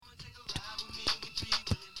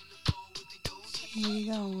We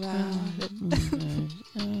go round.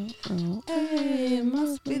 Hey, it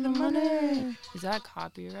must be the money. Is that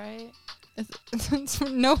copyright?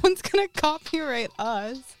 No one's gonna copyright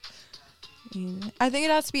us. I think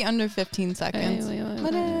it has to be under 15 seconds.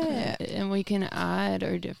 And we can add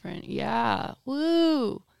or different. Yeah.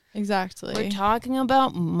 Woo. Exactly. We're talking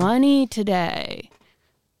about money today.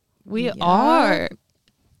 We are.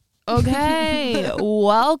 Okay.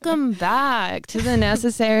 Welcome back to the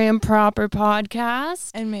Necessary and Proper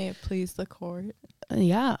podcast. And may it please the court.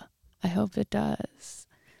 Yeah. I hope it does.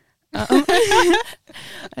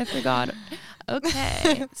 I forgot.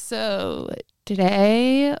 Okay. So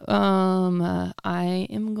today, I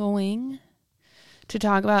am going to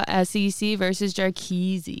talk about SEC versus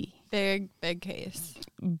Jarkesy. Big case.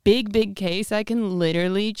 Big case that can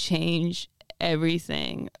literally change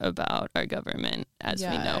everything about our government as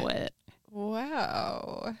we know it.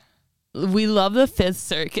 Wow. We love the Fifth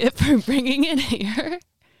Circuit for bringing it here.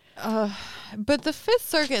 But the Fifth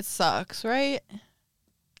Circuit sucks, right?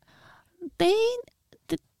 They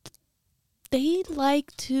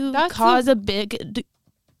like to cause a big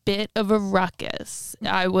bit of a ruckus.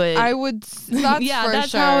 I would. That's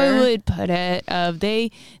that's how I would put it.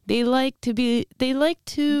 They like to They're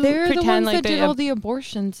pretend the ones like that did all the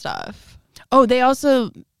abortion stuff. Oh, they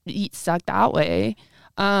also suck that way.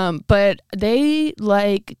 But they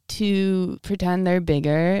like to pretend they're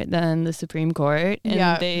bigger than the Supreme Court,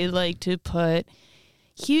 and they like to put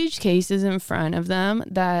huge cases in front of them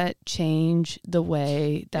that change the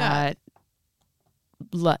way that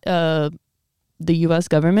the U.S.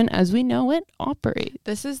 government, as we know it, operates.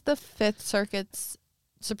 This is the Fifth Circuit's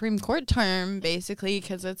Supreme Court term, basically,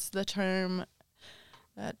 because it's the term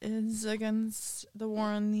that is against the war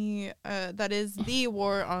on the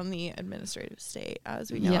war on the administrative state,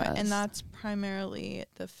 as we know it, and that's primarily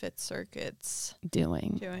the Fifth Circuit's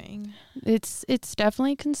doing. It's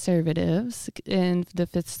definitely conservatives, and the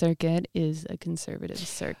Fifth Circuit is a conservative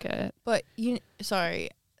circuit. But sorry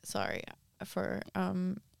for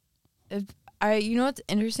you know what's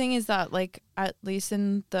interesting is that, like, at least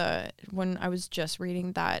when I was just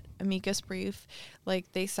reading that amicus brief,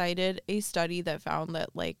 like, they cited a study that found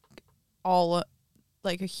that, like, a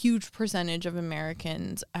huge percentage of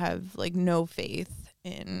Americans have, like, no faith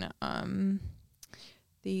in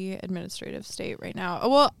the administrative state right now.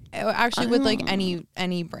 Well, actually, with like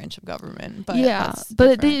any branch of government, but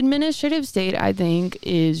but the administrative state, I think,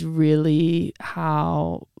 is really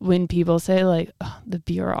how, when people say like the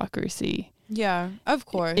bureaucracy, of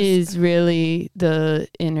course, is really the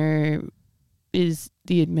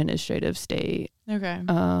administrative state. Okay.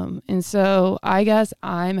 And so I guess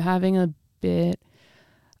I'm having a bit,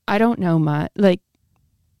 I don't know much, like,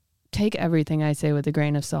 take everything I say with a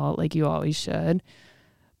grain of salt, like you always should.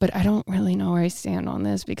 But I don't really know where I stand on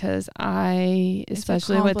this, because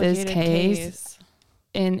especially with this case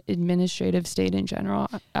and administrative state in general,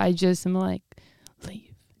 I just am like, leave.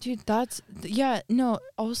 Dude, also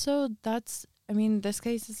this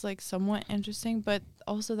case is like somewhat interesting, but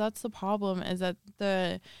also that's the problem, is that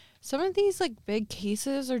some of these like big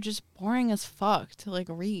cases are just boring as fuck to like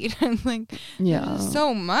read. And like, there's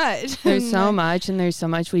so much. There's so much, and there's so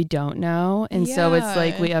much we don't know. And so it's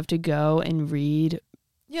like we have to go and read.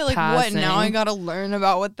 Yeah, like what? Now I gotta learn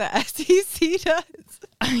about what the SEC does.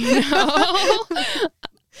 I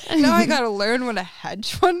know. Now I gotta learn what a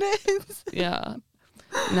hedge fund is. Yeah.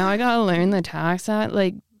 Now I gotta learn the tax act.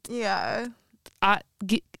 Like, the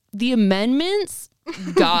amendments.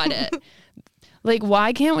 Got it. Like,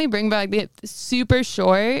 why can't we bring back the super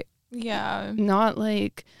short? Yeah. Not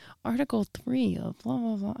like Article 3 of blah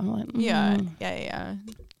blah blah. I'm like, yeah.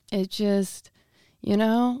 It just.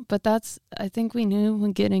 But I think we knew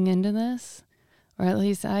when getting into this, or at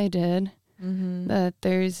least I did, that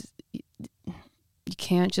you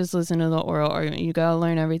can't just listen to the oral argument. You gotta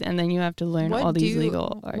learn everything, and then you have to learn all these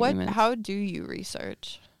legal arguments. How do you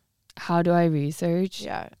research? How do I research?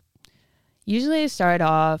 Yeah. Usually I start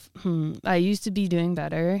off, I used to be doing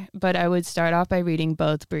better, but I would start off by reading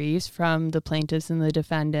both briefs from the plaintiffs and the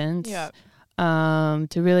defendants to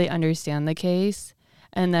really understand the case.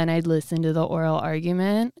 And then I'd listen to the oral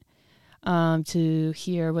argument to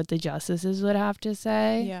hear what the justices would have to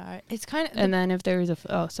say. Yeah, it's kind of... And then if there was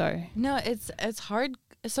sorry. No, it's hard.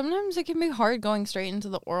 Sometimes it can be hard going straight into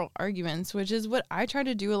the oral arguments, which is what I try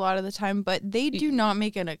to do a lot of the time, but they do not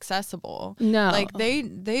make it accessible. No. Like,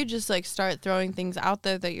 they just, like, start throwing things out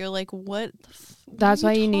there that you're like, what? That's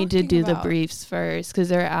why you need to do the briefs first, because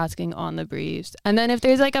they're asking on the briefs. And then if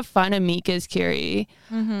there's, like, a fun amicus curiae,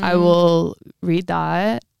 I will read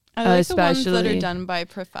that. I like the ones that are done by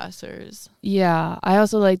professors. Yeah. I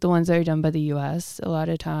also like the ones that are done by the U.S. a lot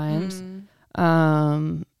of times.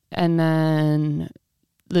 and then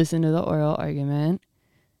listen to the oral argument,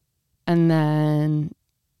 and then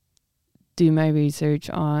do my research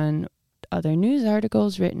on other news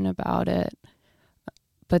articles written about it.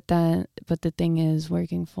 But the thing is,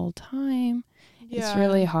 working full time, it's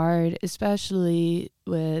really hard, especially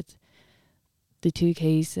with the two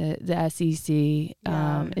cases. The SEC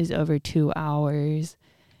is over 2 hours,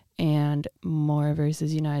 and Moore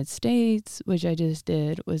versus United States, which I just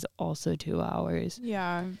did, was also 2 hours.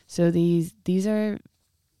 Yeah. So these are,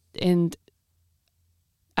 and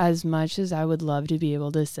as much as I would love to be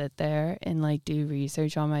able to sit there and like do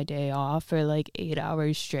research on my day off for like 8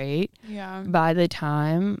 hours straight, by the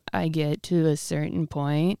time I get to a certain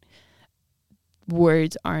point,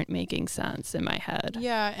 words aren't making sense in my head.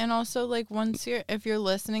 Yeah, and also like if you're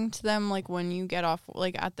listening to them, like when you get off,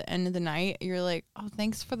 like at the end of the night, you're like, oh,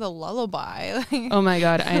 thanks for the lullaby. Like, oh my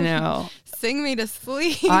God, I know. Sing me to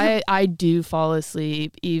sleep. I do fall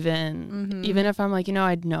asleep even if I'm like,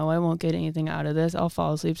 I know I won't get anything out of this. I'll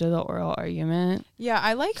fall asleep to the oral argument. Yeah,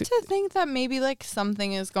 I like to think that maybe like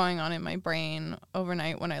something is going on in my brain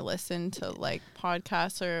overnight when I listen to like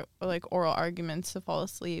podcasts or like oral arguments to fall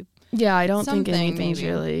asleep. Yeah, I don't think anything's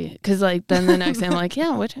really, because like then the next day I'm like,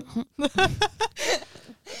 yeah, what?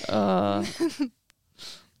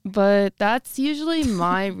 But that's usually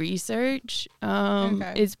my research.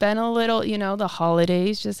 Okay. It's been a little, the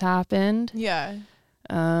holidays just happened. Yeah.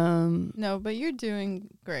 No, but you're doing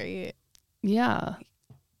great. Yeah.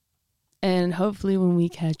 And hopefully when we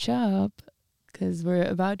catch up, because we're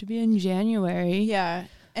about to be in January. Yeah.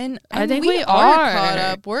 And I think we are caught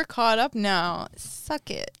up. We're caught up now. Suck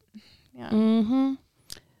it. Yeah.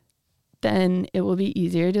 Then it will be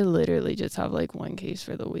easier to literally just have like one case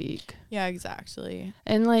for the week. Yeah, exactly.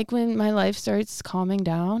 And like when my life starts calming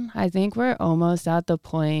down, I think we're almost at the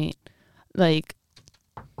point, like,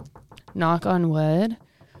 knock on wood,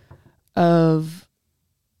 of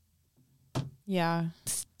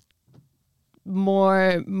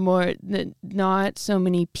more not so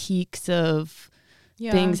many peaks of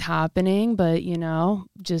things happening, but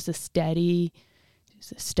just a steady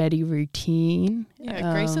routine.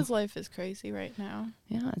 Yeah, Grace's life is crazy right now.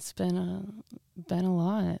 Yeah, it's been a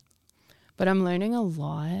lot. But I'm learning a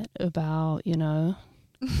lot about,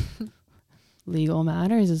 legal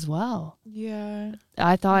matters as well. Yeah.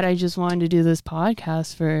 I thought I just wanted to do this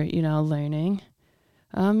podcast for, learning.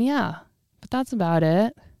 But that's about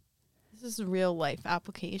it. This is real life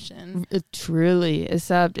application. Truly,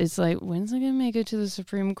 except it's like, when's I going to make it to the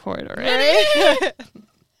Supreme Court already? Right?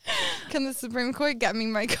 Can the Supreme Court get me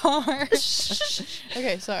my car?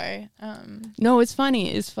 Okay, sorry. No, it's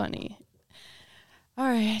funny. It's funny. All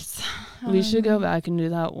right. We should go back and do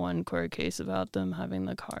that one court case about them having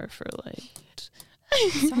the car for like...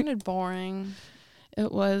 It sounded boring.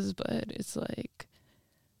 It was, but it's like...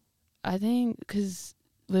 I think, because...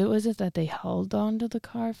 What was it that they held on to the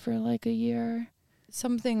car for like a year?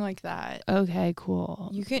 Something like that. Okay, cool.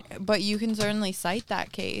 You can certainly cite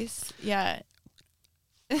that case. Yeah.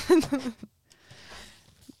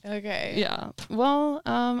 Okay. Yeah. Well,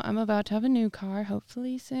 I'm about to have a new car,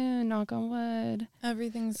 hopefully soon. Knock on wood.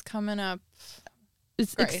 Everything's coming up.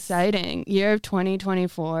 It's exciting. Year of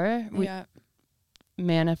 2024. Yeah.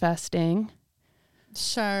 Manifesting.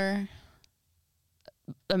 Sure.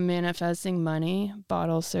 Manifesting money,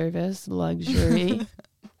 bottle service, luxury,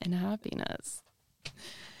 and happiness.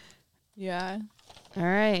 Yeah. All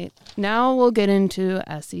right. Now we'll get into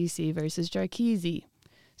SEC versus Jarkesy.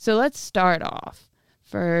 So let's start off.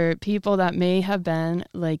 For people that may have been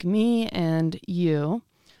like me and you,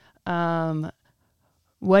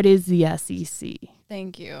 what is the SEC?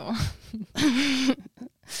 Thank you.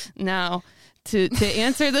 Now, to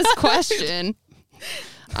answer this question,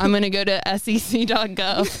 I'm going to go to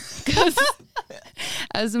sec.gov, because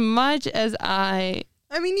as much as I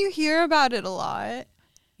mean, you hear about it a lot.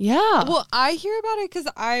 Yeah. Well, I hear about it because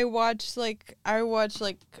I watch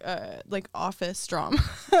office drama.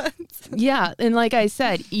 Yeah. And like I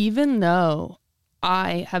said, even though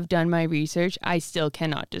I have done my research, I still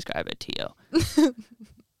cannot describe it to you.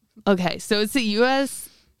 Okay. So it's the U.S.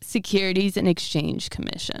 Securities and Exchange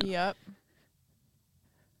Commission. Yep.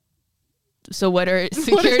 So what are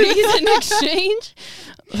securities and exchange?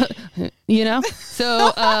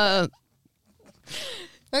 So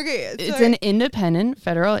okay, it's an independent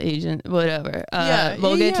federal agent, whatever.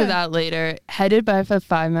 We'll get to that later. Headed by a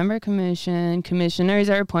 5-member commission. Commissioners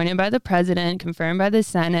are appointed by the president, confirmed by the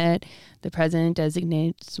Senate. The president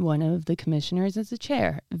designates one of the commissioners as the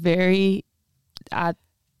chair. Very at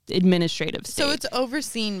administrative state. So it's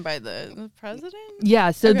overseen by the president?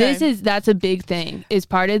 Yeah, so Okay. that's a big thing. It's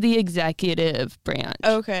part of the executive branch.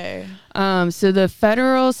 Okay. So the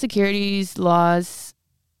federal securities laws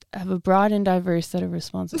have a broad and diverse set of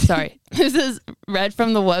responses. Sorry, this is read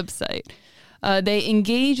from the website. They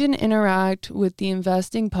engage and interact with the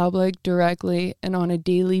investing public directly and on a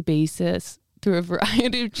daily basis through a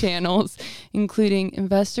variety of channels, including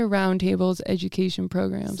investor roundtables, education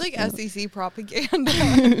programs. It's like SEC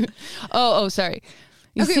propaganda. Sorry.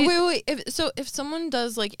 Okay, wait. If someone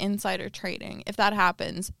does like insider trading, if that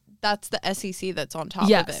happens, that's the SEC that's on top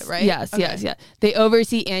of it, right? Yes. They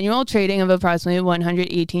oversee annual trading of approximately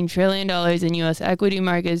 $118 trillion in U.S. equity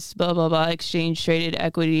markets, blah, blah, blah, exchange traded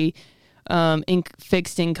equity,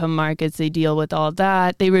 fixed income markets. They deal with all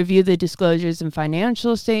that. They review the disclosures and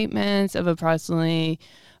financial statements of approximately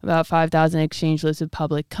about 5,000 exchange listed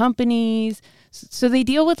public companies. So they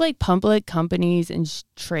deal with like public companies and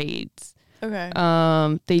trades. Okay.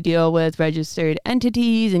 They deal with registered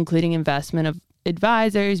entities, including investment of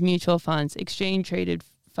advisors, mutual funds, exchange traded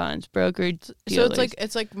funds, brokered dealers. So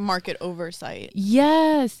it's like market oversight.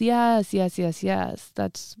 Yes. That's,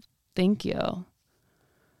 thank you.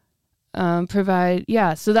 So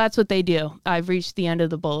that's what they do. I've reached the end of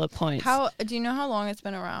the bullet points. How do you know how long it's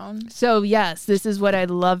been around? So yes, this is what I'd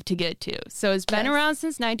love to get to. So it's been Yes. around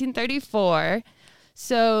since 1934.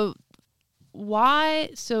 So why?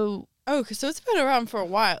 So Oh, so it's been around for a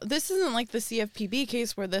while. This isn't like the CFPB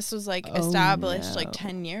case where this was like established like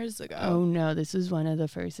 10 years ago. Oh no, this is one of the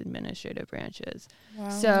first administrative branches.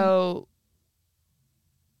 Wow.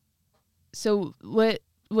 So what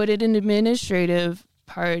an administrative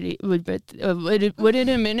party would be? Would an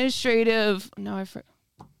administrative? No,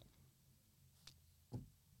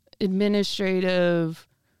 administrative.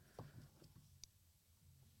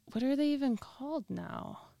 What are they even called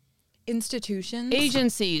now? Institutions?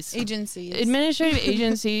 Agencies. Agencies. Administrative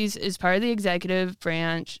agencies is part of the executive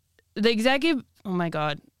branch. The executive, oh my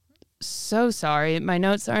God. So sorry. My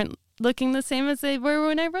notes aren't looking the same as they were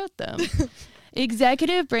when I wrote them.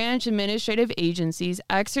 Executive branch administrative agencies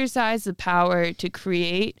exercise the power to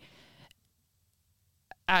create,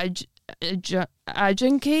 adjudicate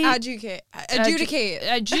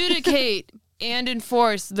and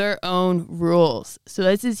enforce their own rules. So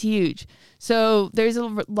this is huge. So there's a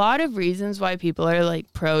lot of reasons why people are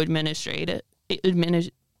like pro administration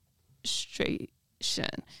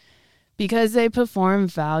because they perform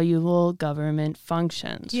valuable government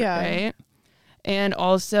functions. Yeah. Right. And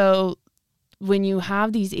also when you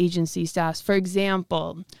have these agency staffs, for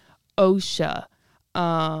example, OSHA,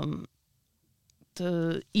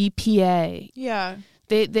 the EPA. Yeah.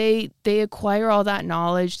 They acquire all that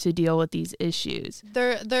knowledge to deal with these issues.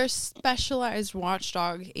 They're specialized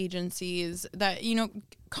watchdog agencies that, you know,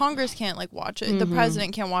 Congress can't like watch it. Mm-hmm. The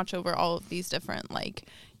president can't watch over all of these different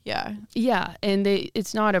yeah. Yeah, and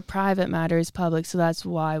it's not a private matter, it's public, so that's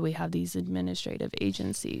why we have these administrative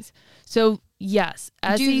agencies. So, yes,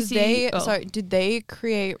 SEC... Did they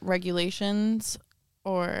create regulations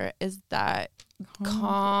or is that...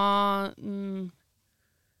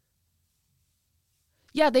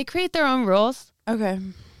 Yeah, they create their own rules. Okay.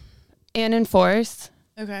 And enforce.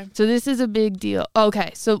 Okay. So this is a big deal.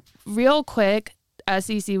 Okay, so real quick,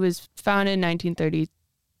 SEC was founded in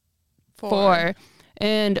 1934.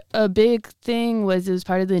 And a big thing was it was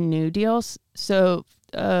part of the New Deal. So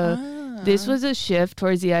this was a shift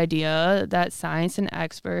towards the idea that science and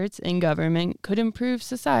experts in government could improve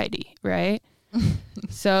society, right?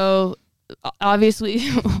 So... obviously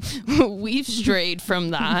we've strayed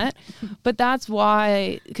from that, but that's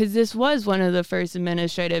why, because this was one of the first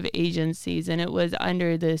administrative agencies and it was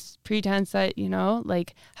under this pretense that, you know,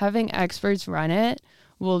 like having experts run it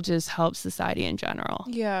will just help society in general.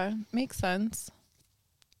 Yeah, makes sense.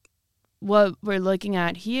 What we're looking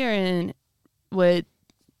at here and what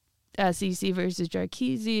SEC versus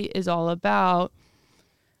Jarkesy is all about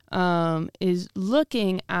is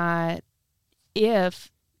looking at if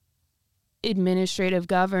administrative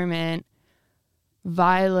government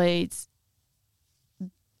violates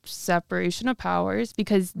separation of powers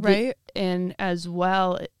because and as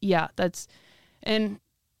well and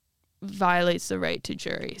violates the right to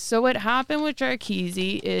jury. So what happened with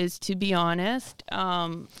Jarkesy is, to be honest,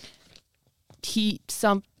 the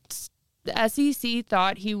SEC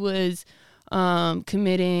thought he was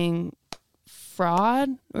committing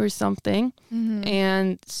fraud or something,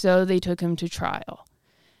 and so they took him to trial.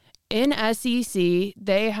 In SEC,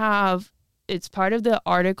 it's part of the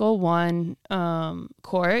Article 1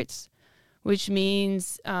 courts, which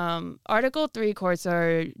means Article 3 courts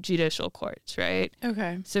are judicial courts, right?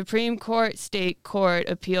 Okay. Supreme Court, State Court,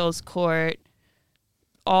 Appeals Court,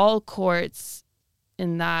 all courts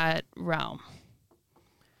in that realm.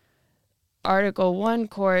 Article 1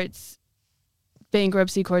 courts,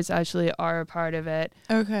 bankruptcy courts actually are a part of it.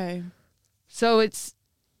 Okay. So it's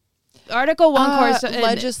Article 1 courts.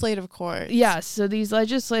 Legislative courts. Yes. So these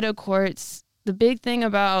legislative courts, the big thing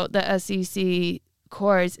about the SEC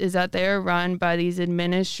courts is that they're run by these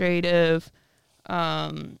administrative,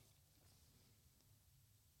 what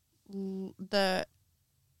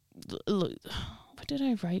did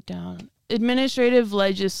I write down? Administrative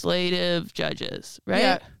legislative judges, right?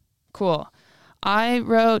 Yeah. Cool. I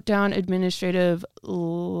wrote down administrative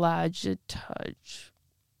law judge.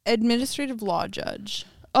 Administrative law judge.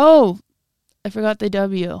 Oh, I forgot the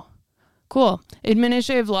W. Cool.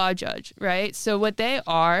 Administrative law judge, right? So what they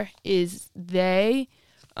are is they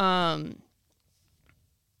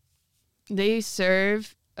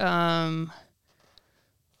serve the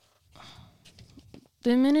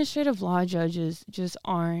administrative law judges just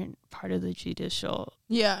aren't part of the judicial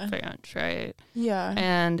branch, right? Yeah.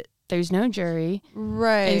 And there's no jury.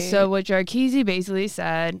 Right. And so what Jarkesy basically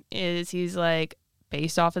said is he's like,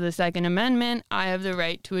 based off of the Second Amendment, I have the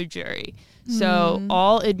right to a jury. So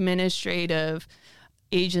all administrative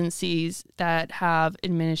agencies that have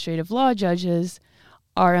administrative law judges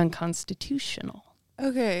are unconstitutional.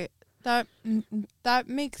 Okay. That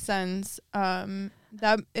makes sense.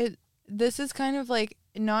 This is kind of like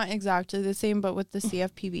not exactly the same, but with the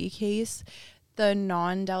CFPB case, the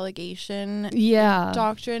non-delegation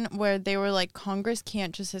doctrine, where they were like, Congress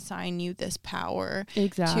can't just assign you this power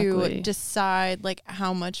to decide like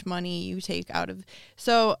how much money you take out of.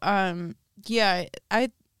 So that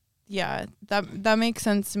makes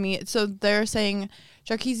sense to me. So they're saying,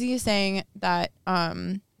 Jarkesy is saying that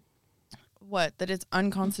that it's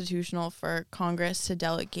unconstitutional for Congress to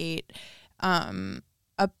delegate a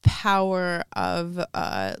power of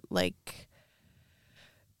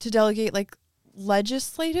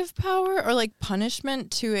legislative power or like punishment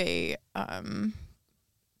to a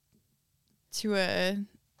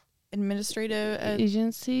administrative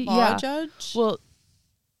agency law judge. Well,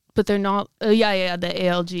 but they're not. The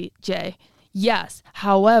ALJ. Yes.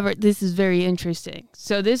 However, this is very interesting.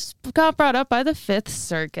 So this got brought up by the Fifth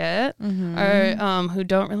Circuit, who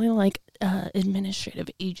don't really like administrative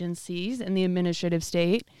agencies in the administrative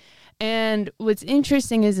state. And what's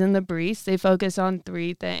interesting is in the briefs, they focus on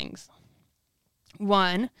 3 things.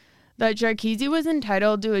 1, that Jarkesy was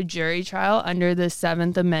entitled to a jury trial under the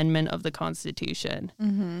 7th Amendment of the Constitution.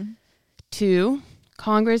 2,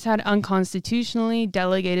 Congress had unconstitutionally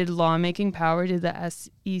delegated lawmaking power to the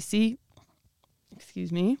SEC,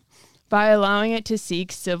 by allowing it to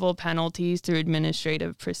seek civil penalties through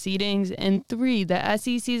administrative proceedings. And 3, the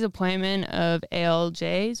SEC's appointment of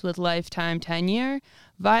ALJs with lifetime tenure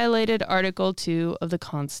violated Article 2 of the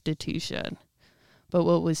Constitution. But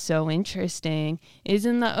what was so interesting is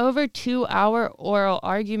in the over 2-hour oral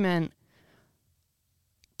argument,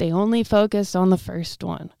 they only focused on the first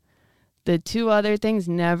one. The 2 other things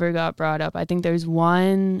never got brought up. I think there's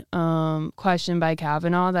one question by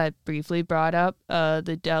Kavanaugh that briefly brought up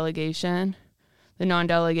the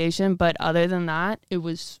non-delegation. But other than that, it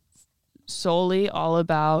was solely all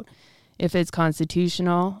about if it's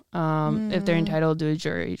constitutional, if they're entitled to a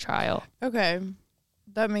jury trial. Okay.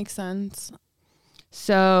 That makes sense.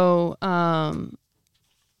 So, I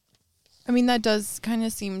mean, that does kind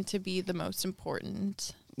of seem to be the most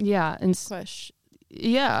important question.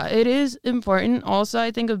 Yeah, it is important. Also,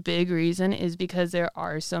 I think a big reason is because there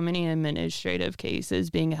are so many administrative cases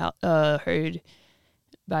being heard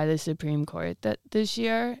by the Supreme Court this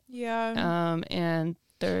year. Yeah. And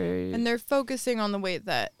they're focusing on the way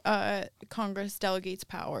that Congress delegates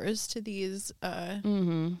powers to these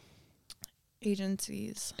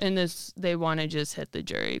agencies. And they want to just hit the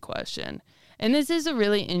jury question. And this is a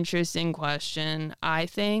really interesting question, I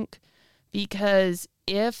think, because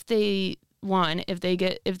if they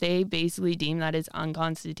basically deem that it's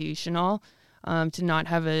unconstitutional to not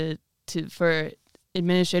have for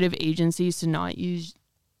administrative agencies to not use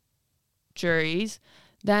juries,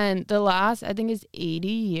 then the last, I think, is 80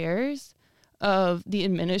 years of the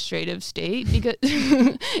administrative state because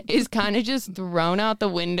is kind of just thrown out the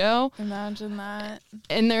window. Imagine that.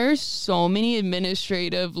 And there are so many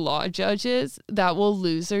administrative law judges that will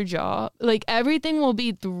lose their job. Like, everything will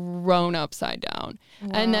be thrown upside down.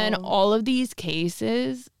 Wow. And then all of these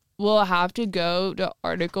cases will have to go to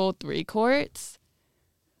Article 3 courts,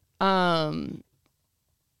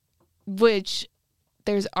 which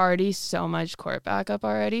there's already so much court backup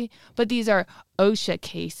already. But these are OSHA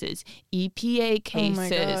cases, EPA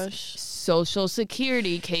cases, Social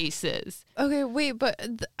Security cases. Okay, wait,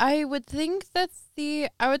 but I would think that the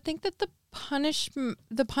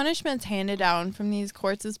punishments handed down from these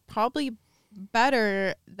courts is probably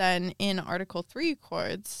better than in Article 3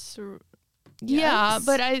 courts. Yeah, Yes?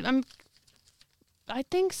 but I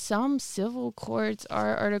think some civil courts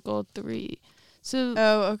are Article 3. So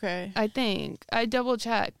Oh, okay. I think I double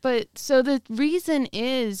check. But so the reason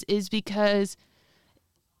is because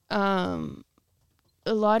a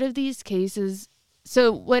lot of these cases,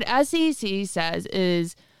 so what SEC says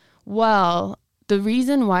is, well, the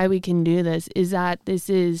reason why we can do this is that this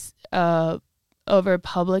is over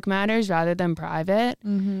public matters rather than private,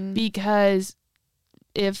 because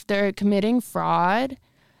if they're committing fraud,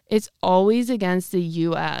 it's always against the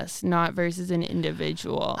U.S., not versus an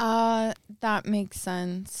individual. That makes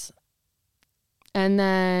sense. And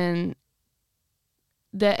then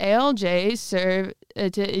the ALJs serve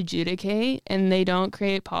to adjudicate, and they don't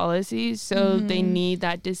create policies, so they need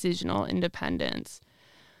that decisional independence,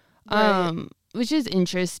 Right. which is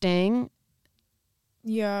interesting.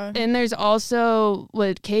 Yeah. And there's also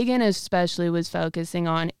what Kagan especially was focusing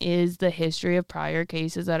on is the history of prior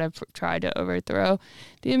cases that have tried to overthrow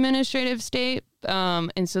the administrative state.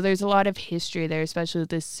 And so there's a lot of history there, especially with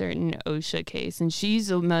this certain OSHA case. And she's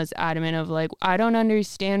the most adamant of like, I don't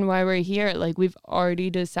understand why we're here. Like, we've already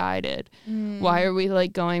decided. Why are we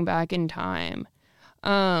like going back in time?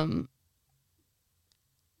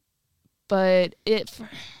 But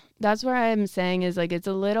that's where I'm saying is like, it's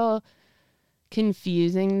a little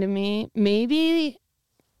confusing to me. Maybe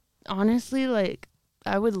honestly, like,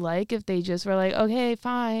 I would like if they just were like, okay,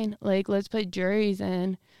 fine, like, let's put juries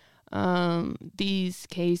in these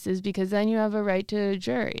cases, because then you have a right to a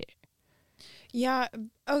jury. Yeah.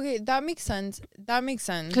 Okay, that makes sense.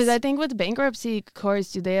 Because I think with bankruptcy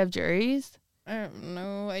courts, do they have juries? I don't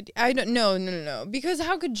know. I don't know. No. Because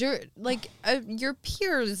how could your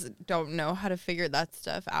peers don't know how to figure that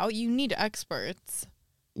stuff out? You need experts.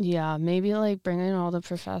 Yeah, maybe like bring in all the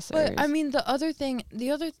professors. But I mean, the other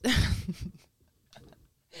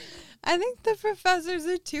I think the professors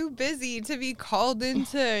are too busy to be called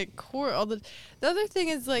into court all the other thing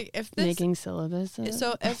is like if this making syllabus.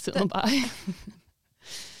 So if syllabi.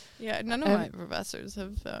 Yeah, none of my professors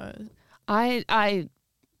have I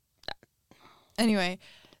anyway,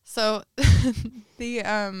 so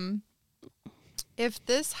the if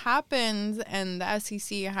this happens and the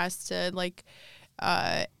SEC has to like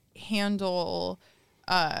handle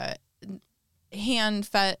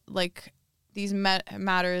like these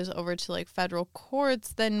matters over to like federal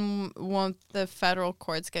courts, then won't the federal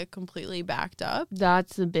courts get completely backed up?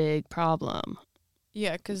 That's a big problem.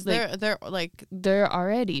 Yeah, because like, they're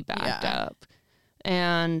already backed up,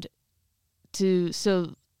 and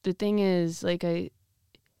so the thing is, like,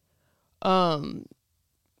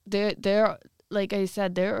 there like I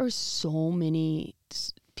said, there are so many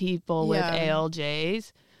people with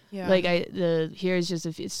ALJs. Yeah. Like here's just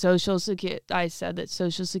a few. Social Security. I said that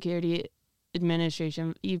Social Security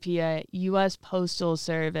Administration, EPA, U.S. Postal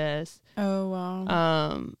Service. Oh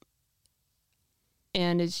wow.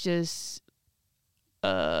 And it's just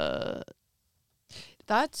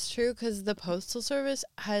that's true, because the Postal Service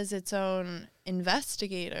has its own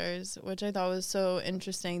investigators, which I thought was so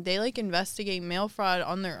interesting. They like investigate mail fraud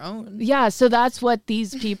on their own. Yeah, so that's what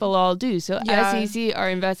these people all do. So SEC are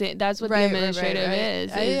investigating. That's what the administrative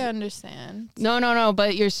is. I understand. No,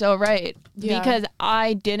 but you're so right. Yeah. Because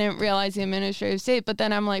I didn't realize the administrative state, but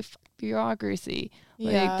then I'm like, bureaucracy.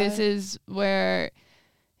 Like, this is where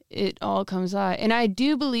it all comes out. And I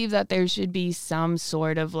do believe that there should be some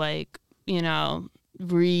sort of like,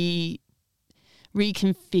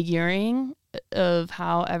 reconfiguring of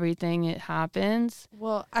how everything it happens.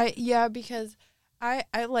 Well, because I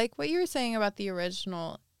like what you were saying about the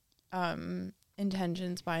original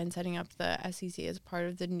intentions behind setting up the SEC as part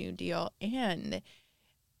of the New Deal, and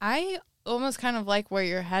I almost kind of like where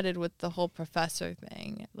you're headed with the whole professor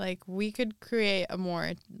thing. Like, we could create a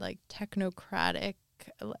more like technocratic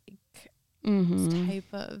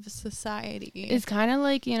type of society. It's kind of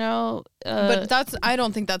like, but I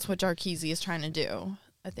don't think that's what Jarkesy is trying to do.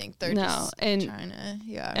 I think they're just trying to,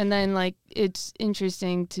 And then, like, it's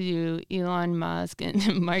interesting to Elon Musk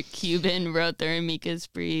and Mark Cuban wrote their amicus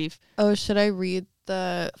brief. Oh, should I read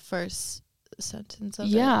the first sentence of it?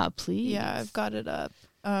 Yeah, please. Yeah, I've got it up.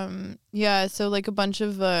 So like a bunch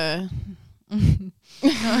of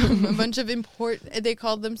they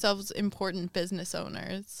called themselves important business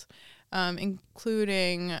owners,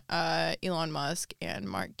 including Elon Musk and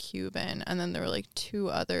Mark Cuban, and then there were like two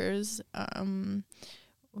others,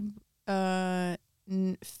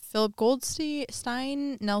 Philip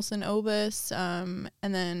Goldstein, Nelson Obus, and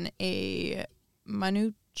then a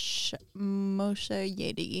Moshe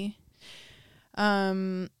Yedi.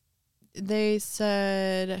 they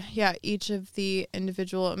said, each of the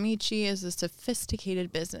individual amici is a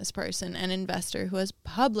sophisticated business person and investor who has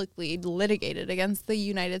publicly litigated against the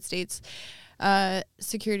United States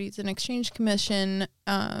Securities and Exchange Commission.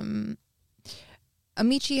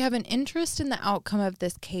 Amici have an interest in the outcome of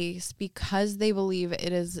this case because they believe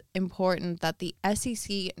it is important that the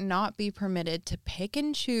SEC not be permitted to pick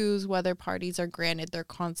and choose whether parties are granted their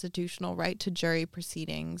constitutional right to jury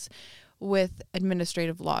proceedings with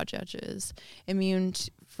administrative law judges, immune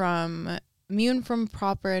from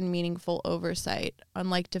proper and meaningful oversight.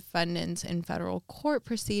 Unlike defendants in federal court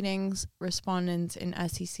proceedings, respondents in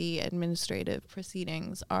SEC administrative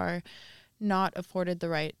proceedings are not afforded the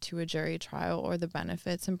right to a jury trial or the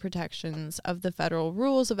benefits and protections of the federal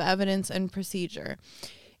rules of evidence and procedure.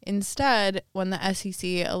 Instead, when the SEC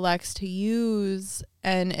elects to use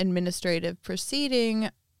an administrative proceeding,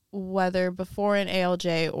 whether before an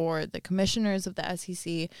ALJ or the commissioners of the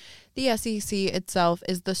SEC itself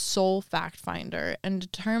is the sole fact finder and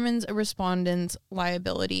determines a respondent's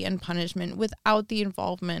liability and punishment without the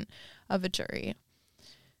involvement of a jury.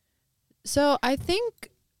 So I think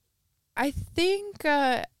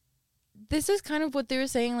this is kind of what they were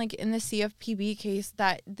saying, like in the CFPB case,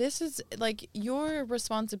 that this is like your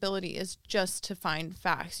responsibility is just to find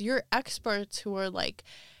facts. You're experts who are like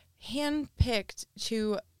handpicked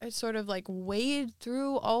to sort of like wade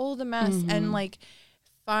through all the mess and like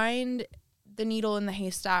find the needle in the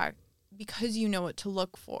haystack because you know what to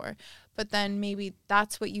look for. But then maybe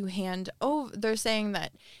that's what you hand over. They're saying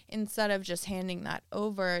that instead of just handing that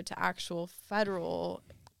over to actual federal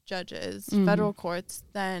judges, federal courts,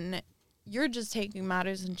 then you're just taking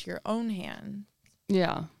matters into your own hands.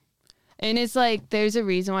 Yeah. And it's like there's a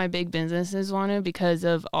reason why big businesses want to, because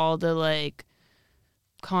of all the like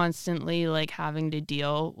constantly like having to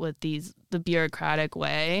deal with the bureaucratic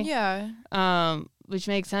way. Yeah. Which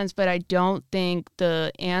makes sense, but I don't think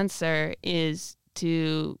the answer is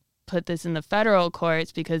to put this in the federal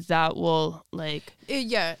courts, because that will like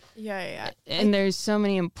yeah. And there's so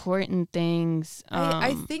many important things.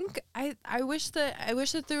 I think I wish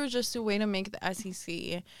that there was just a way to make the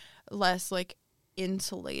SEC less like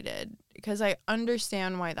insulated, because I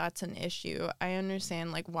understand why that's an issue. I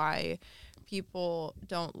understand like why people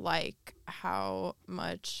don't like how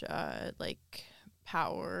much like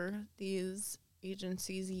power these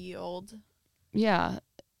agencies yield. Yeah,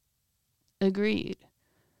 agreed.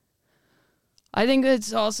 I think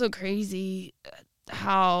it's also crazy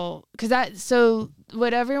how,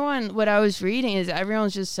 what I was reading is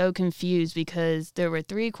everyone's just so confused because there were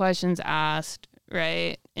 3 questions asked,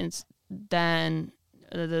 right? And then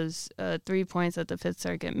those 3 points that the Fifth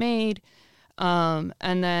Circuit made, and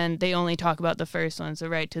then they only talk about the first one, so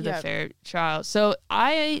right to the fair trial. So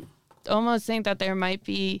I almost think that there might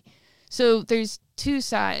be, so there's 2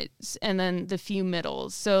 sides and then the few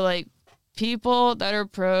middles. So like, people that are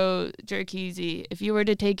pro Jarkesy, if you were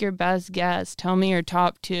to take your best guess, tell me your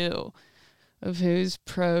top 2 of who's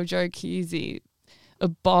pro Jarkesy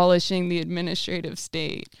abolishing the administrative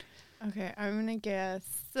state. Okay, I'm gonna guess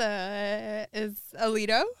is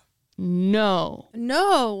Alito? No.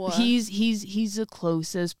 He's the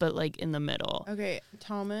closest, but like in the middle. Okay,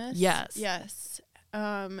 Thomas. Yes.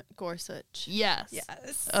 Gorsuch. Yes.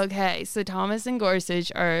 Okay, so Thomas and Gorsuch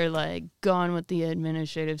are like gone with the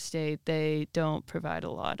administrative state. They don't provide a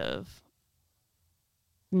lot of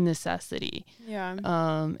necessity. Yeah.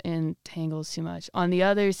 Entangles too much. On the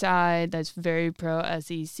other side, that's very pro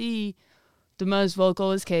SEC. The most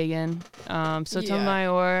vocal is Kagan.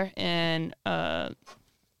 Sotomayor and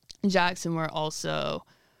Jackson were also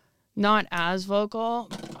not as vocal,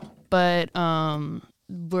 but think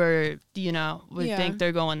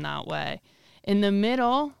they're going that way. In the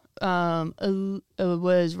middle, it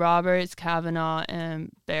was Roberts, Kavanaugh,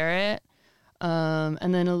 and Barrett.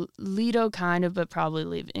 And then Alito kind of, but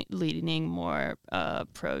probably leaning more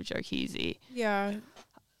pro Jarkesy. Yeah.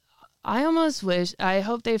 I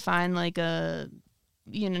hope they find like a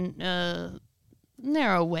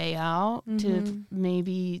narrow way out to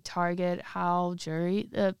maybe target how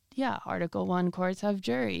Article 1 courts have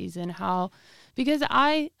juries, and how, because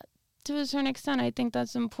to a certain extent, I think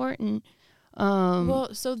that's important.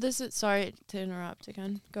 Sorry to interrupt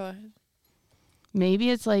again. Go ahead. Maybe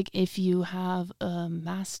it's like if you have a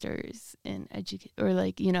master's in education, or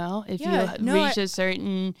like, if you reach a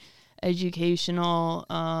certain educational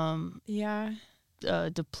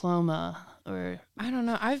diploma, or I don't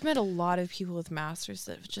know. I've met a lot of people with masters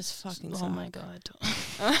that just fucking suck. Oh my God.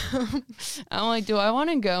 I'm like, do I want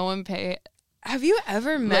to go and pay? Have you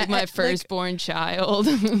ever met like my firstborn child?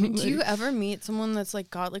 Do you ever meet someone that's like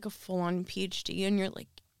got like a full-on PhD and you're like,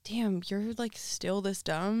 damn, you're like still this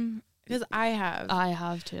dumb? because I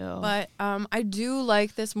have too. But I do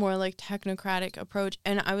like this more like technocratic approach,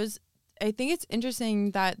 and I think it's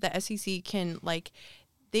interesting that the SEC can like,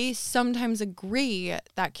 they sometimes agree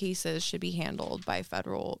that cases should be handled by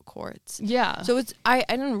federal courts. Yeah. So I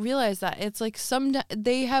didn't realize that. It's like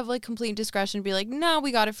they have like complete discretion to be like, no,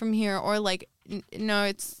 we got it from here, or like, no,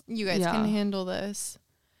 it's you guys can handle this.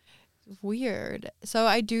 Weird. So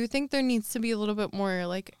I do think there needs to be a little bit more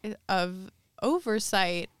like of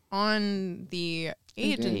oversight on the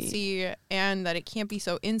agency, and that it can't be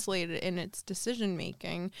so insulated in its decision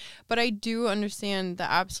making. But I do understand the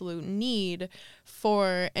absolute need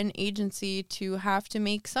for an agency to have to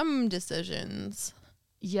make some decisions.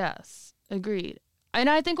 Yes, agreed. And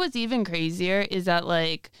I think what's even crazier is that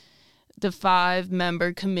like the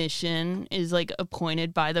 5-member commission is like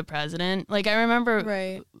appointed by the president. Like I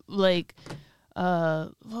remember like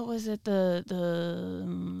what was it, the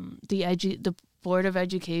Board of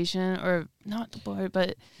Education, or not the board,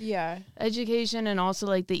 but education, and also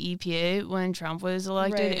like the EPA when Trump was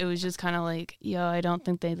elected. It was just kind of like, I don't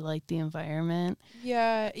think they like the environment.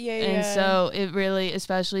 And so it really,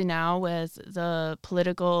 especially now with the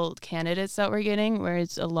political candidates that we're getting, where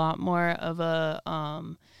it's a lot more of a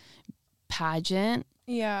pageant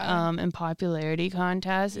and popularity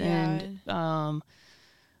contest and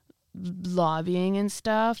lobbying and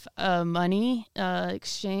stuff, money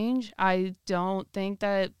exchange. I don't think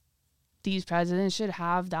that these presidents should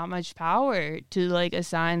have that much power to like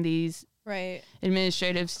assign these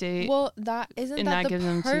administrative state. Well, that isn't that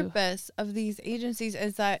the purpose of these agencies,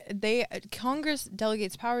 is that Congress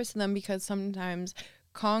delegates powers to them because sometimes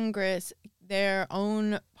Congress, their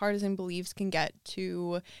own partisan beliefs can get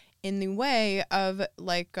in the way of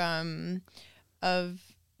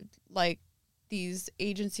these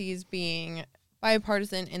agencies being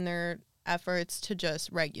bipartisan in their efforts to just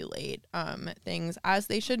regulate things as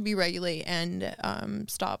they should be regulated, and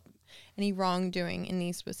stop any wrongdoing in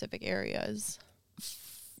these specific areas.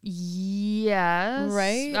 Yes.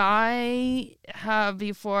 Right?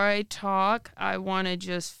 Before I talk, I want to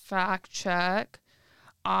just fact check.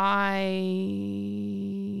 I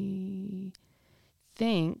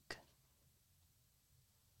think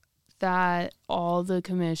that all the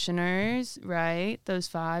commissioners, those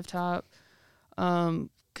 5 top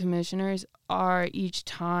commissioners, are each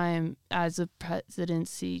time as the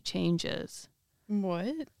presidency changes.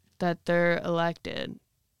 What? That they're elected.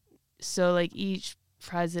 So like each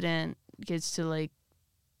president gets to like...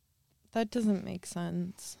 That doesn't make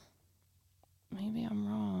sense. Maybe I'm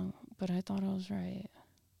wrong, but I thought I was right.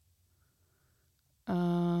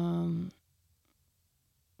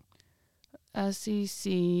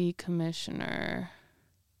 SEC commissioner.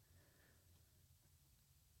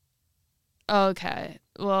 Okay.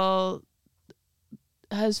 Well,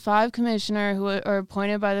 has 5 commissioners who are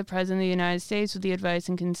appointed by the President of the United States with the advice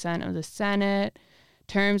and consent of the Senate.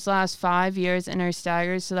 Terms last 5 years and are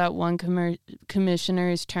staggered so that one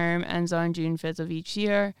commissioner's term ends on June 5th of each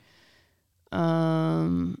year.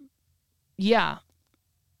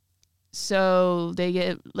 So they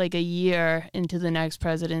get like a year into the next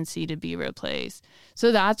presidency to be replaced.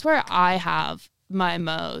 So that's where I have my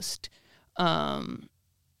most, doubt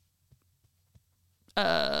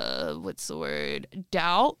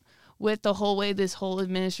with the whole way this whole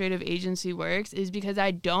administrative agency works, is because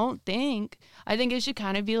I think it should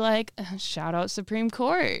kind of be like, shout out Supreme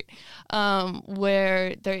Court,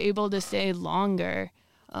 where they're able to stay longer,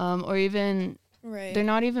 or even... They're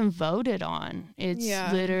not even voted on. It's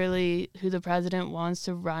literally who the president wants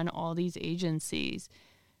to run all these agencies.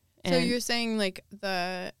 So you're saying like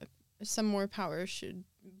some more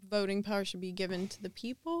voting power should be given to the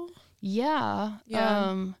people? Yeah.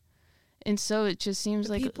 And so it just seems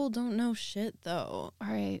like people don't know shit though. All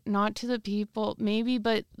right, not to the people maybe,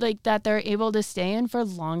 but like that they're able to stay in for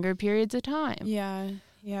longer periods of time. Yeah.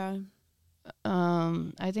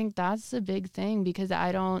 I think that's the big thing, because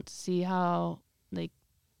I don't see how like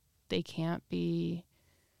they can't be.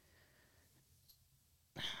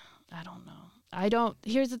 I don't know.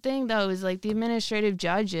 Here's the thing though, is like the administrative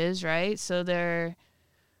judges, right? So they're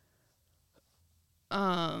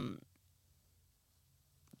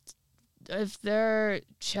if they're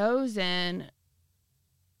chosen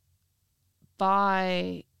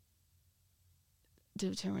by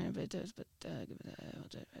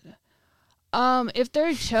if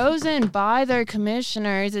they're chosen by their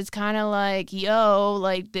commissioners, it's kind of like,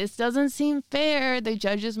 like this doesn't seem fair. The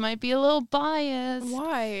judges might be a little biased.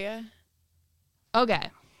 Why? Okay.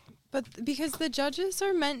 But because the judges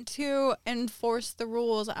are meant to enforce the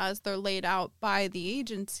rules as they're laid out by the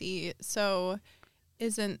agency. So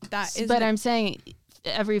but I'm saying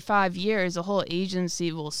every 5 years, a whole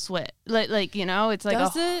agency will switch. Like you know, it's like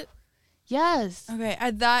Does it? Yes. Okay,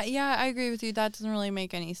 I agree with you. That doesn't really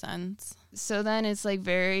make any sense. So then it's like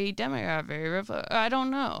very Democrat, very I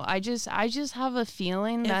don't know. I just have a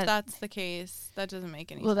feeling that if that's the case, that doesn't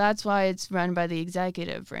make any well, sense. that's why it's run by the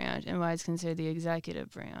executive branch and why it's considered the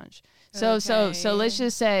executive branch. So let's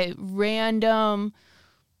just say random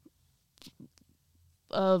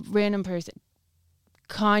person.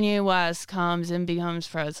 Kanye West comes and becomes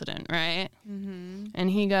president, right? Mm-hmm. And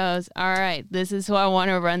he goes, all right, this is who I want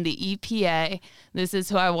to run the EPA. This is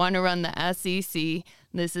who I want to run the SEC.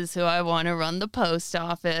 This is who I want to run the post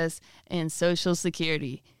office and Social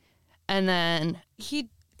Security. And then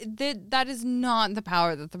that is not the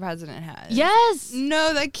power that the president has. Yes.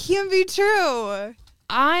 No, that can't be true.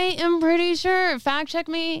 I am pretty sure. Fact check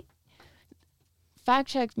me.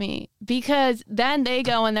 Because then they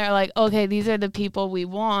go and they're like, okay, these are the people we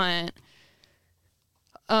want.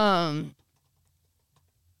 So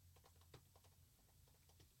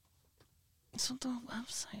the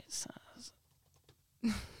website says.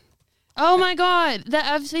 Oh my God, the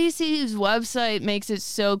FCC's website makes it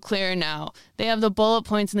so clear now. They have the bullet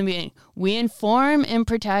points in the beginning. We inform and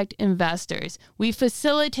protect investors. We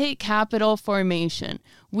facilitate capital formation.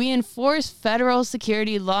 We enforce federal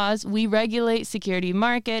security laws. We regulate security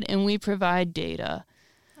market, and we provide data.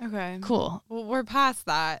 Okay. Cool. Well, we're past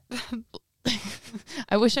that.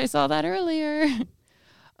 I wish I saw that earlier.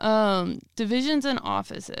 Divisions and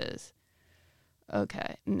offices.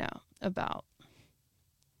 Okay, no, about.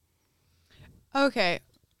 Okay.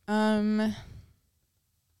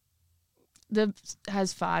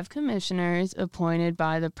 Has 5 commissioners appointed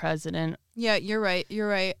by the president. Yeah, you're right.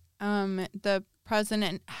 The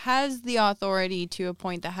president has the authority to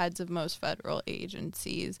appoint the heads of most federal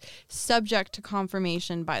agencies, subject to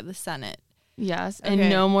confirmation by the Senate. Yes, Okay. and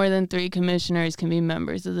no more than 3 commissioners can be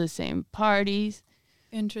members of the same parties.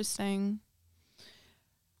 Interesting.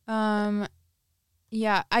 Yeah,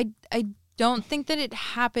 I don't think that it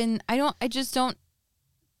happened. I just don't.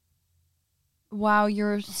 Wow,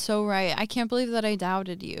 you're so right. I can't believe that I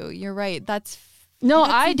doubted you. You're right. No, that's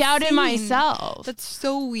I doubted insane. myself. That's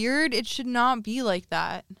so weird. It should not be like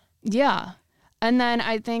that. Yeah. And then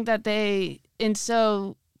I think that and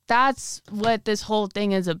so that's what this whole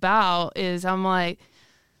thing is about, is I'm like,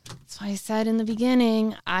 that's why I said in the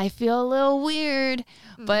beginning, I feel a little weird,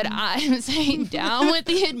 but I'm saying down with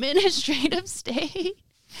the administrative state.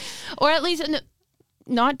 Or at least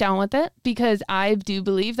not down with it, because I do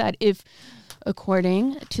believe that if,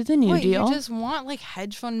 according to the New Deal, you just want like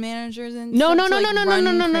hedge fund managers and no.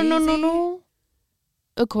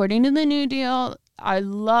 According to the New Deal, I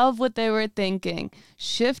love what they were thinking.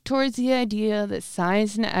 Shift towards the idea that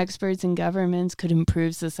science and experts and governments could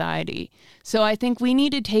improve society. So I think we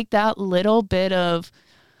need to take that little bit of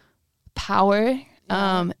power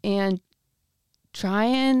and try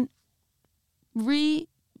and reorganize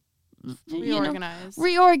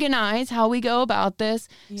how we go about this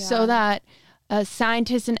so that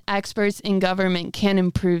scientists and experts in government can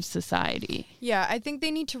improve society. Yeah, I think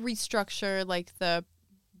they need to restructure like the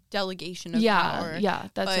delegation of power. Yeah,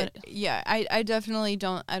 that's it. Yeah, I definitely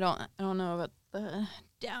don't. I don't know about the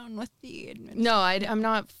down with the administration. No, I'm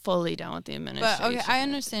not fully down with the administration. But okay, I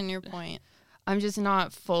understand your point. I'm just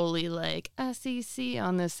not fully like SEC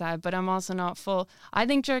on this side, but I'm also not full. I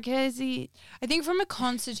think Jarkesy. I think from a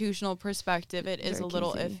constitutional perspective, it is a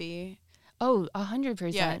little iffy. Oh,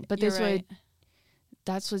 100%. Yeah, but this would.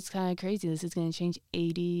 That's what's kind of crazy. This is going to change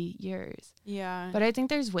 80 years. Yeah. But I think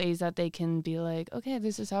there's ways that they can be like, okay,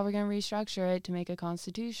 this is how we're going to restructure it to make it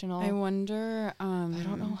constitutional. I wonder. I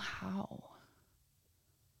don't know how.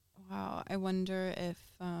 Wow. I wonder if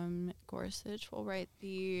Gorsuch will write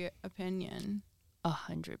the opinion.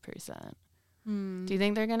 100%. Do you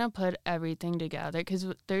think they're going to put everything together? Because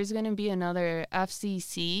there's going to be another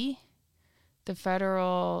FCC, the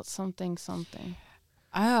federal something.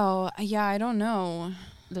 Oh, yeah, I don't know.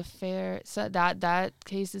 So that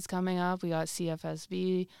case is coming up. We got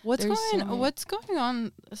CFSB. What's going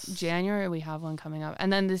on? January we have one coming up.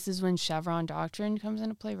 And then this is when Chevron doctrine comes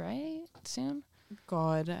into play, right? Soon?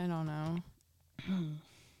 God, I don't know.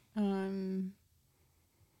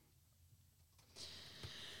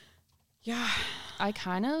 Yeah. I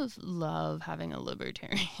kind of love having a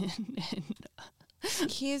libertarian.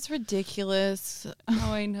 He's ridiculous.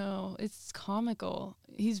 Oh, I know. It's comical.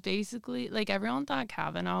 He's basically, like, everyone thought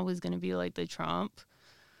Kavanaugh was going to be, like, the Trump.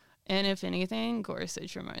 And if anything,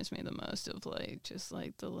 Gorsuch reminds me the most of, like, just,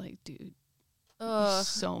 like, the, like, dude.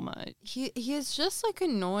 So much. He is just, like,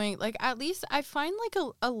 annoying. Like, at least I find, like,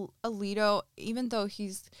 Alito, even though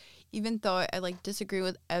he's even though I like disagree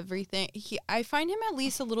with everything, I find him at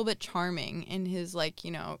least a little bit charming in his like,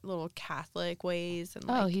 you know, little Catholic ways and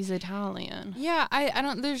like, he's Italian. Yeah, I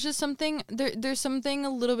don't. There's just something there's something a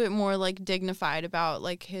little bit more like dignified about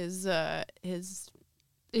like his.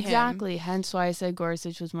 Exactly. Hence why I said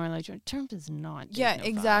Gorsuch was more like Trump is not dignified. Yeah,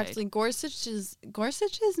 exactly. Gorsuch is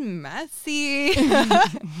messy.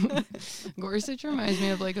 Gorsuch reminds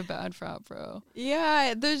me of like a bad frat bro.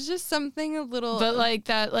 Yeah, there's just something a little. But like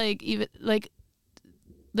that, like even like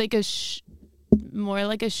a more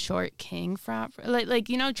like a short king frat bro. Like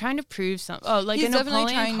you know, trying to prove something. Oh, like he's a definitely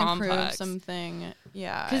Napoleon trying complex. to prove something.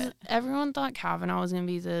 Yeah, because everyone thought Kavanaugh was gonna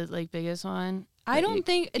be the like biggest one. I don't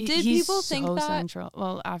think did people think so that central.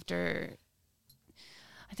 Well, after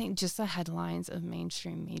I think just the headlines of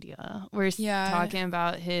mainstream media were talking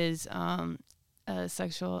about his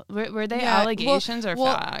sexual. Were they allegations or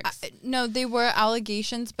facts? No, they were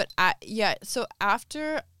allegations, but so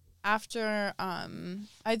after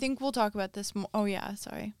I think we'll talk about this more. Oh yeah,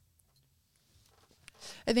 sorry.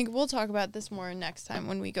 I think we'll talk about this more next time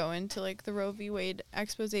when we go into like the Roe v. Wade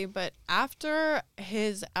expose. But after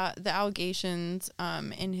his the allegations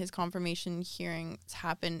in his confirmation hearings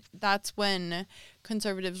happened, that's when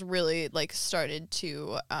conservatives really like started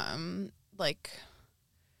to like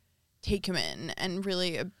take him in and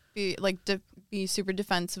really be super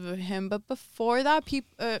defensive of him. But before that,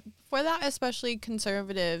 especially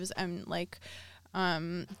conservatives and like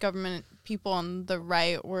government people on the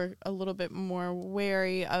right were a little bit more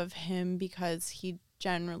wary of him because he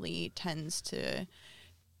generally tends to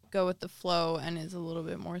go with the flow and is a little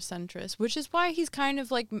bit more centrist, which is why he's kind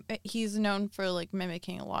of like he's known for like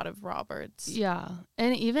mimicking a lot of Roberts. Yeah,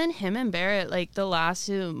 and even him and Barrett, like the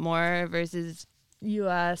lawsuit Moore versus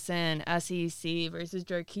U.S. and SEC versus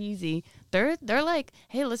Jarkesy, they're like,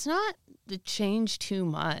 hey, let's not change too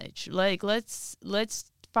much. Like let's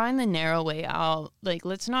find the narrow way out. Like,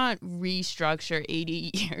 let's not restructure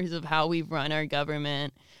 80 years of how we run our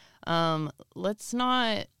government. Let's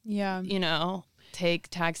not, you know,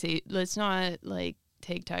 let's not, like,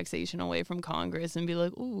 take taxation away from Congress and be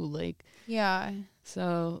like, ooh, like. Yeah.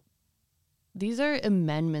 So these are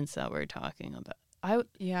amendments that we're talking about.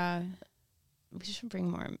 We should bring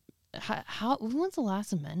more. When's the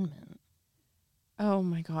last amendment? Oh,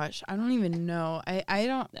 my gosh. I don't even know. I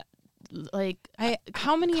don't. Like,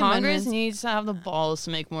 how many Congress needs to have the balls to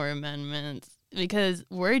make more amendments because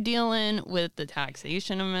we're dealing with the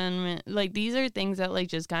taxation amendment. Like, these are things that like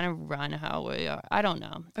just kind of run how we are. I don't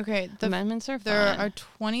know. Okay, the amendments are fun. There are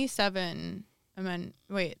 27 amendments.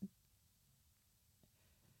 Wait.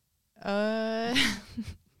 There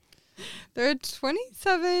are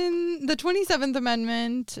 27. The 27th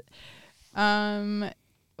Amendment.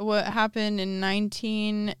 What happened in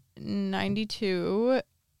 1992.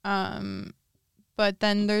 But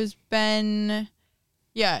then there's been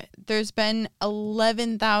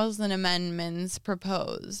 11,000 amendments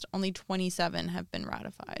proposed. Only 27 have been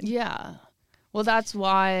ratified. Yeah. Well, that's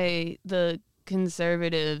why the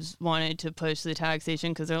conservatives wanted to push the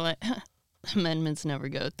taxation because they're like, amendments never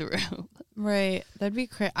go through. Right. That'd be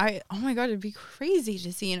crazy. Oh my God, it'd be crazy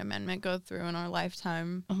to see an amendment go through in our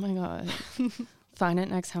lifetime. Oh my God. Find it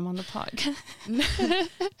next time on the podcast.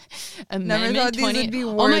 Never thought these would be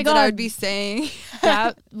words that I would be saying.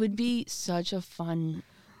 That would be such a fun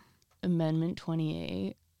Amendment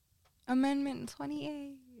 28. Amendment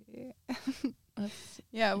 28.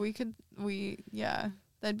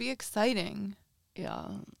 That'd be exciting. Yeah.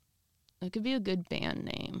 It could be a good band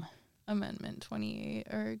name. Amendment 28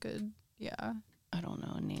 or a good, I don't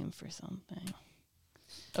know, a name for something.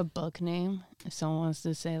 A book name, if someone wants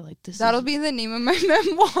to say like this. That'll be the name of my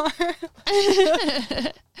memoir.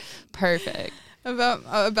 Perfect.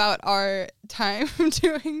 About our time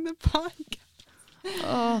doing the podcast.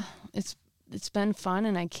 Oh, it's been fun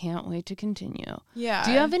and I can't wait to continue. Yeah.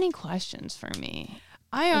 Do you have any questions for me?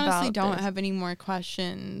 I honestly don't have any more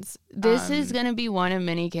questions. This is going to be one of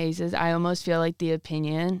many cases. I almost feel like the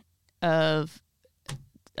opinion of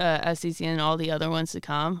SEC and all the other ones to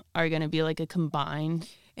come are going to be like a combined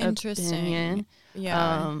opinion.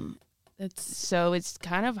 Yeah. It's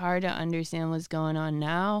kind of hard to understand what's going on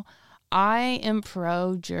now. I am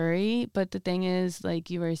pro jury, but the thing is, like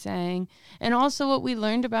you were saying, and also what we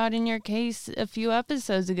learned about in your case a few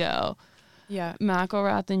episodes ago. Yeah.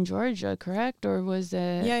 McElrath in Georgia, correct? Or was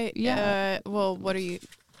it? Yeah. Well, what are you?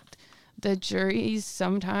 The juries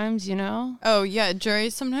sometimes, you know? Oh, yeah.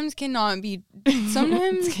 Juries sometimes cannot be.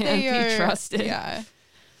 Sometimes can't be trusted. Yeah.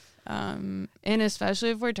 And especially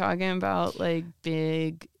if we're talking about like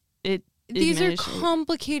big. these are administrative.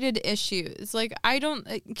 complicated issues. Like, I don't.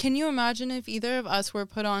 Can you imagine if either of us were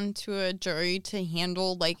put onto a jury to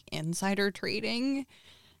handle like insider trading?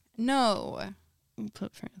 No.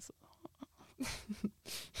 Put Francis.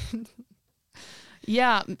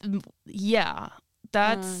 Yeah.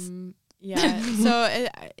 That's. Yeah. So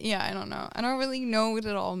yeah, I don't know. I don't really know what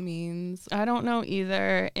it all means. I don't know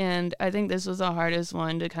either, and I think this was the hardest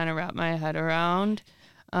one to kind of wrap my head around.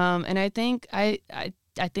 And I think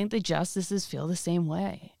I think the justices feel the same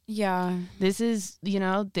way. Yeah. This is,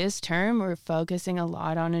 this term we're focusing a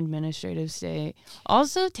lot on administrative state.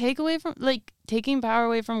 Also, taking power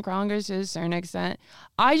away from Congress to a certain extent.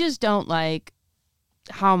 I just don't like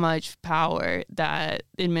how much power that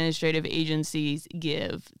administrative agencies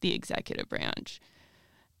give the executive branch.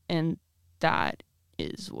 And that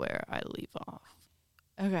is where I leave off.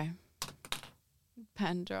 Okay.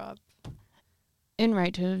 Pen drop. In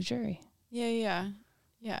right to a jury. Yeah.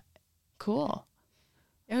 Cool.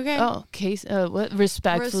 Okay. Oh, case what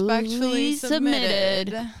respectfully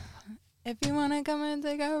submitted. If you want to come and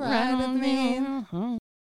take a ride with me.